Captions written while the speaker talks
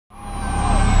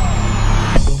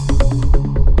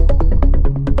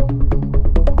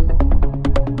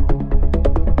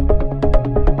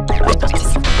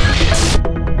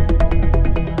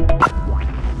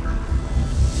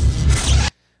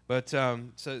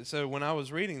But so when I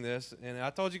was reading this, and I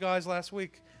told you guys last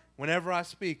week, whenever I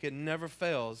speak, it never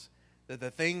fails that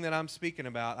the thing that I'm speaking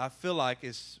about, I feel like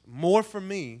is more for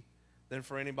me than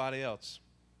for anybody else.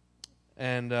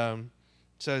 And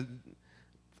so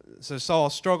Saul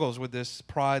struggles with this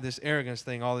pride, this arrogance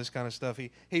thing, all this kind of stuff.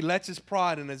 He lets his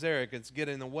pride and his arrogance get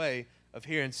in the way of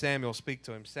hearing Samuel speak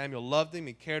to him. Samuel loved him.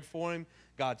 He cared for him.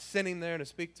 God sent him there to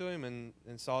speak to him, and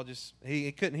Saul just,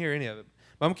 he couldn't hear any of it.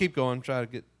 But I'm going to keep going, try to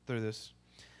get through this.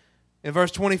 In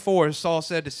verse 24, Saul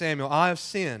said to Samuel, I have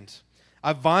sinned.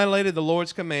 I violated the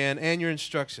Lord's command and your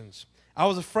instructions. I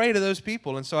was afraid of those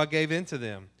people, and so I gave in to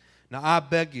them. Now I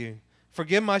beg you,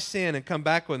 forgive my sin and come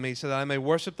back with me so that I may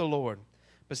worship the Lord.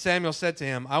 But Samuel said to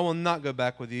him, I will not go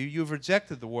back with you. You have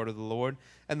rejected the word of the Lord,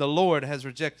 and the Lord has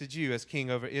rejected you as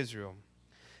king over Israel.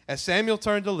 As Samuel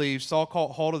turned to leave, Saul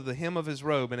caught hold of the hem of his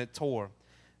robe, and it tore.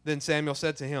 Then Samuel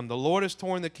said to him, the Lord has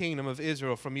torn the kingdom of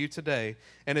Israel from you today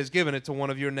and has given it to one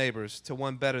of your neighbors, to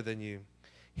one better than you.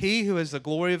 He who is the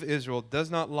glory of Israel does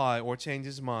not lie or change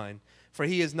his mind, for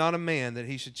he is not a man that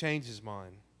he should change his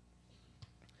mind.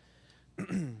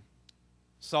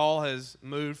 Saul has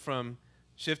moved from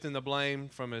shifting the blame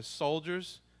from his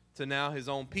soldiers to now his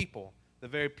own people. The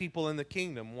very people in the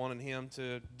kingdom wanted him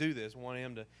to do this, wanted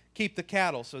him to keep the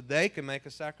cattle so they can make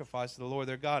a sacrifice to the Lord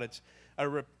their God. It's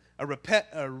a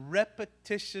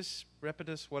repetitious,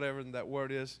 whatever that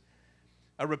word is,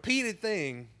 a repeated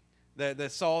thing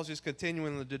that Saul's just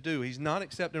continuing to do. He's not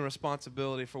accepting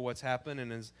responsibility for what's happened,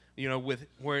 and is, with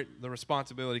where the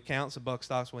responsibility counts, the buck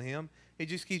stops with him. He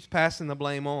just keeps passing the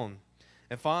blame on.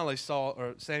 And finally,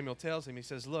 Samuel tells him, he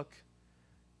says, look,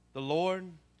 the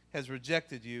Lord has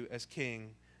rejected you as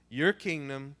king. Your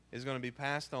kingdom is going to be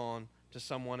passed on to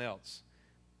someone else.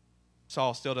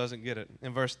 Saul still doesn't get it.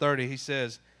 In verse 30, he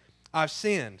says, I've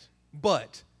sinned,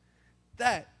 but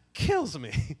that kills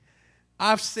me.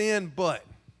 I've sinned, but.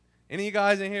 Any of you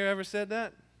guys in here ever said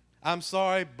that? I'm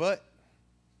sorry, but.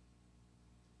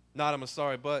 Not I'm a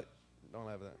sorry, but. Don't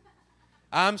have that.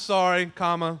 I'm sorry,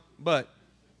 comma, but.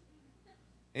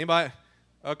 Anybody?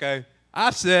 Okay. I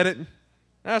said it.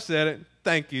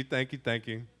 Thank you.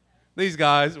 These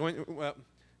guys,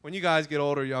 when you guys get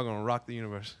older, y'all going to rock the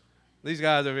universe. These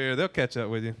guys over here, they'll catch up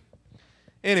with you.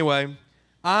 Anyway,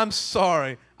 I'm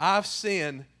sorry. I've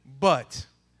sinned, but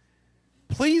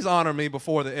please honor me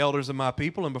before the elders of my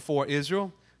people and before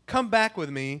Israel. Come back with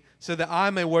me so that I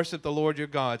may worship the Lord your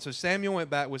God. So Samuel went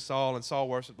back with Saul, and Saul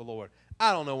worshiped the Lord.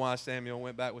 I don't know why Samuel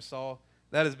went back with Saul.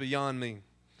 That is beyond me.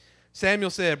 Samuel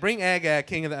said, bring Agag,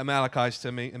 king of the Amalekites,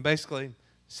 to me. And basically,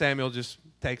 Samuel just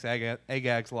takes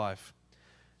Agag's life.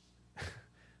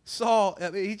 Saul,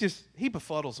 he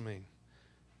befuddles me.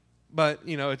 But,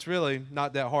 it's really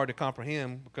not that hard to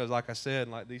comprehend because, like I said,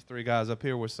 like these three guys up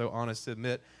here were so honest to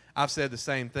admit, I've said the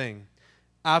same thing.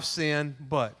 I've sinned,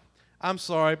 but. I'm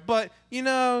sorry, but,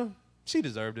 she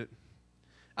deserved it.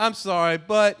 I'm sorry,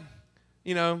 but,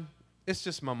 it's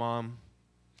just my mom.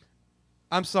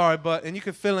 I'm sorry, but, and you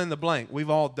can fill in the blank. We've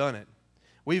all done it.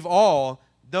 We've all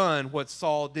done what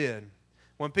Saul did.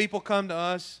 When people come to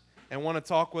us and want to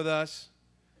talk with us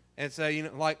and say,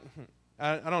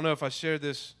 I don't know if I shared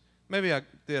this. Maybe I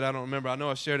did. I don't remember. I know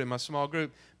I shared it in my small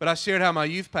group. But I shared how my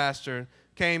youth pastor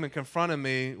came and confronted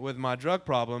me with my drug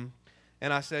problem.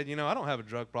 And I said, I don't have a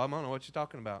drug problem. I don't know what you're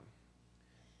talking about.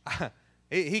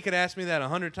 He could ask me that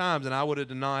 100 times, and I would have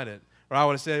denied it. Or I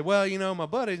would have said, well, my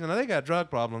buddies, they got drug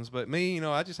problems. But me,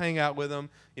 I just hang out with them.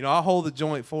 I'll hold the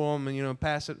joint for them and,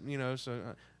 pass it,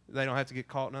 so they don't have to get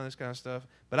caught and all this kind of stuff.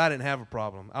 But I didn't have a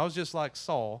problem. I was just like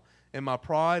Saul. In my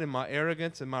pride and my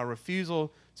arrogance and my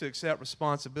refusal to accept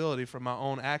responsibility for my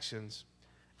own actions,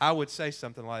 I would say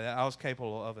something like that. I was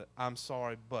capable of it. I'm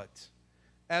sorry, but.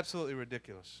 Absolutely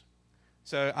ridiculous.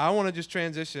 So I want to just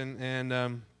transition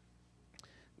and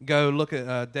go look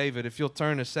at David. If you'll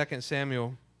turn to 2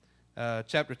 Samuel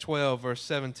chapter 12, verse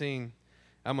 17.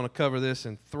 I'm going to cover this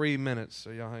in 3 minutes, so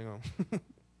y'all hang on.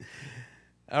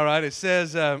 All right, it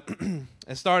says, and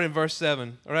start in verse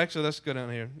 7. Or actually, let's go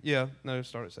down here. Yeah, no,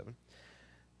 start at 7.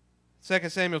 2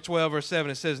 Samuel 12, verse 7,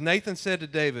 it says, Nathan said to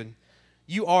David,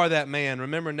 you are that man.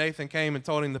 Remember, Nathan came and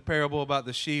told him the parable about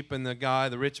the sheep and the guy,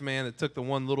 the rich man that took the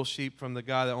one little sheep from the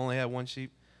guy that only had one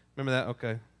sheep? Remember that?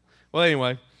 Okay. Well,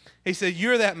 anyway, he said,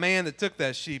 you're that man that took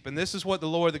that sheep, and this is what the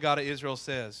Lord, the God of Israel,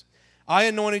 says. I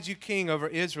anointed you king over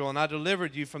Israel, and I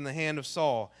delivered you from the hand of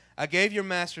Saul. I gave your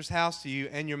master's house to you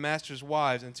and your master's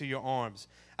wives into your arms.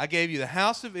 I gave you the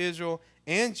house of Israel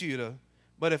and Judah,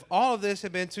 but if all of this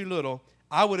had been too little,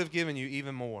 I would have given you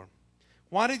even more.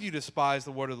 Why did you despise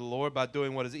the word of the Lord by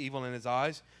doing what is evil in his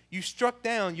eyes? You struck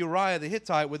down Uriah the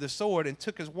Hittite with a sword and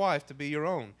took his wife to be your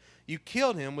own. You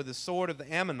killed him with the sword of the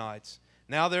Ammonites.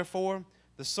 Now, therefore,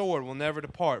 the sword will never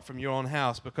depart from your own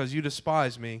house, because you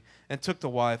despised me and took the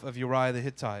wife of Uriah the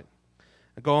Hittite.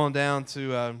 Go on down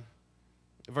to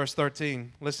verse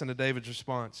 13. Listen to David's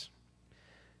response.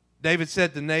 David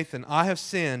said to Nathan, I have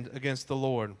sinned against the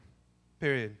Lord.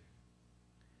 Period.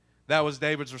 That was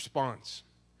David's response.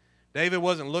 David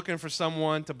wasn't looking for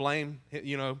someone to blame,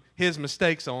 his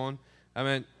mistakes on. I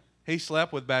mean, he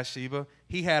slept with Bathsheba.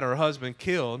 He had her husband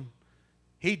killed.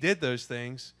 He did those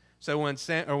things. So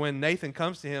when Nathan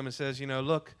comes to him and says,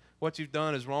 look, what you've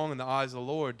done is wrong in the eyes of the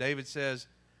Lord, David says,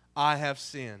 I have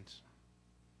sinned.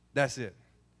 That's it.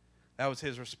 That was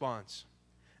his response.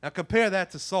 Now compare that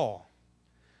to Saul.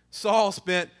 Saul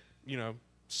spent,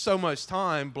 so much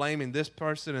time blaming this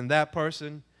person and that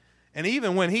person. And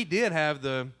even when he did have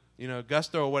the,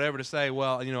 gusto or whatever to say,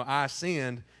 well, I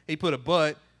sinned, he put a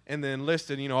but and then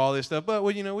listed, all this stuff. But,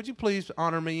 would you please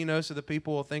honor me, so the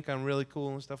people will think I'm really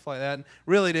cool and stuff like that. And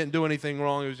really didn't do anything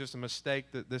wrong. It was just a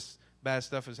mistake that this bad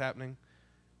stuff is happening.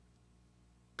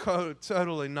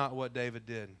 Totally not what David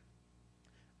did.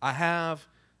 I have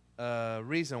a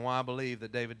reason why I believe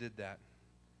that David did that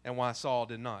and why Saul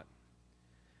did not.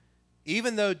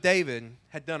 Even though David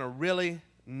had done a really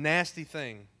nasty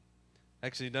thing,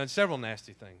 actually done several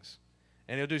nasty things,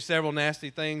 and he'll do several nasty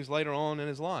things later on in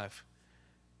his life,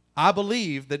 I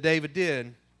believe that David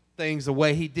did things the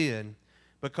way he did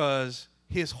because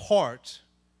his heart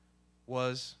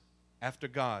was after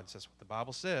God's. That's what the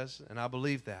Bible says, and I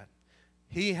believe that.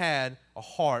 He had a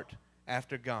heart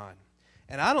after God.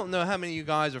 And I don't know how many of you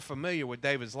guys are familiar with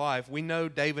David's life. We know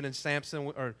David and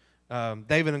Samson, or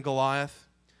David and Goliath.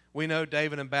 We know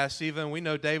David and Bathsheba, and we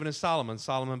know David and Solomon.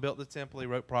 Solomon built the temple, he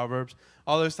wrote Proverbs,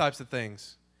 all those types of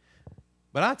things.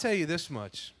 But I tell you this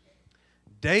much.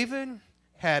 David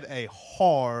had a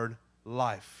hard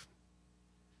life.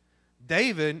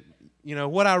 David,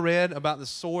 what I read about the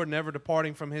sword never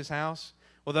departing from his house,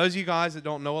 well, those of you guys that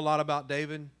don't know a lot about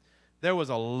David, there was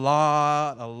a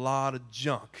lot of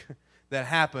junk that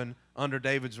happened under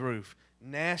David's roof.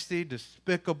 Nasty,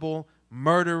 despicable,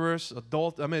 murderous,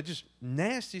 just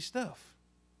nasty stuff.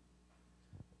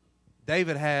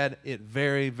 David had it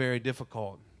very, very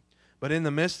difficult. But in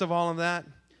the midst of all of that,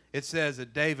 it says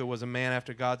that David was a man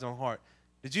after God's own heart.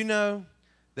 Did you know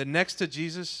that next to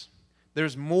Jesus,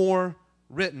 there's more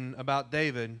written about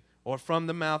David or from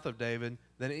the mouth of David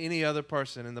than any other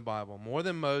person in the Bible? More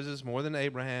than Moses, more than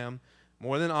Abraham,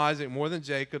 more than Isaac, more than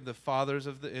Jacob, the fathers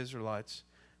of the Israelites.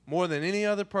 More than any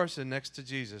other person next to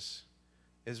Jesus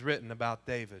is written about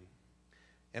David.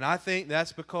 And I think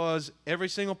that's because every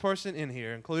single person in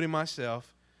here, including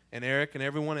myself and Eric and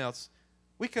everyone else,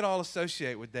 we could all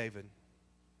associate with David.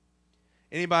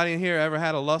 Anybody in here ever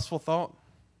had a lustful thought?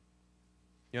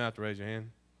 You don't have to raise your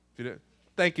hand. If you do.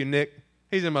 Thank you, Nick.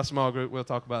 He's in my small group. We'll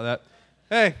talk about that.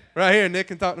 Hey, right here, Nick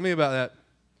can talk to me about that.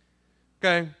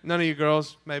 Okay, none of you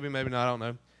girls, maybe not, I don't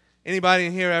know. Anybody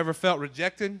in here ever felt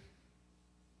rejected?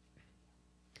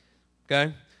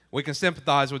 Okay, we can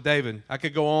sympathize with David. I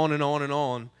could go on and on and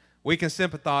on. We can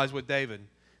sympathize with David.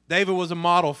 David was a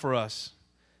model for us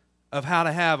of how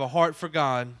to have a heart for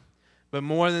God, but I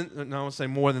won't say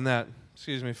more than that.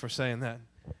 Excuse me for saying that.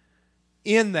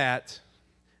 In that,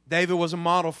 David was a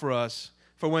model for us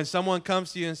for when someone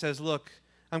comes to you and says, look,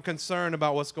 I'm concerned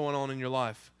about what's going on in your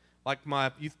life. Like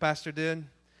my youth pastor did.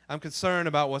 I'm concerned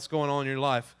about what's going on in your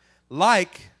life.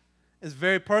 Like is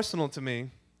very personal to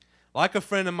me. Like a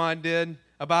friend of mine did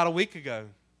about a week ago.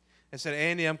 And said,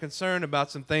 Andy, I'm concerned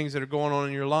about some things that are going on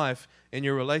in your life, in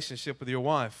your relationship with your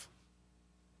wife.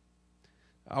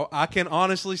 I can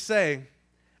honestly say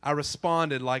I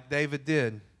responded like David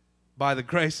did by the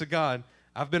grace of God.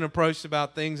 I've been approached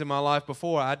about things in my life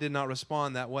before. I did not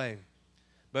respond that way.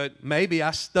 But maybe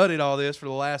I studied all this for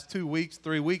the last 2 weeks,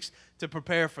 3 weeks to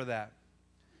prepare for that.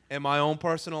 In my own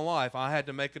personal life, I had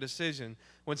to make a decision.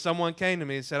 When someone came to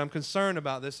me and said, I'm concerned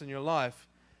about this in your life,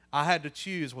 I had to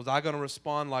choose. Was I going to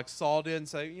respond like Saul did and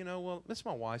say, well, it's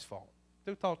my wife's fault.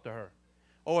 Go talk to her.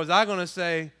 Or was I going to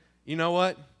say, you know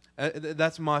what?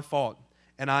 That's my fault,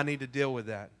 and I need to deal with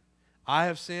that. I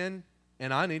have sinned,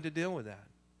 and I need to deal with that.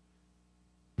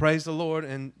 Praise the Lord,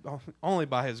 and only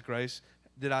by His grace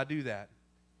did I do that.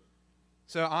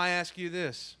 So I ask you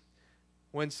this.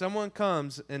 When someone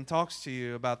comes and talks to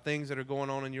you about things that are going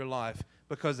on in your life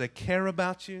because they care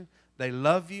about you, they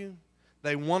love you,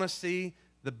 they want to see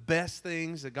the best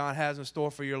things that God has in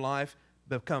store for your life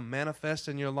become manifest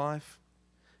in your life,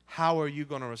 how are you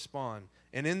going to respond?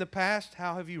 And in the past,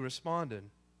 how have you responded?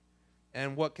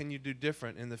 And what can you do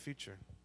different in the future?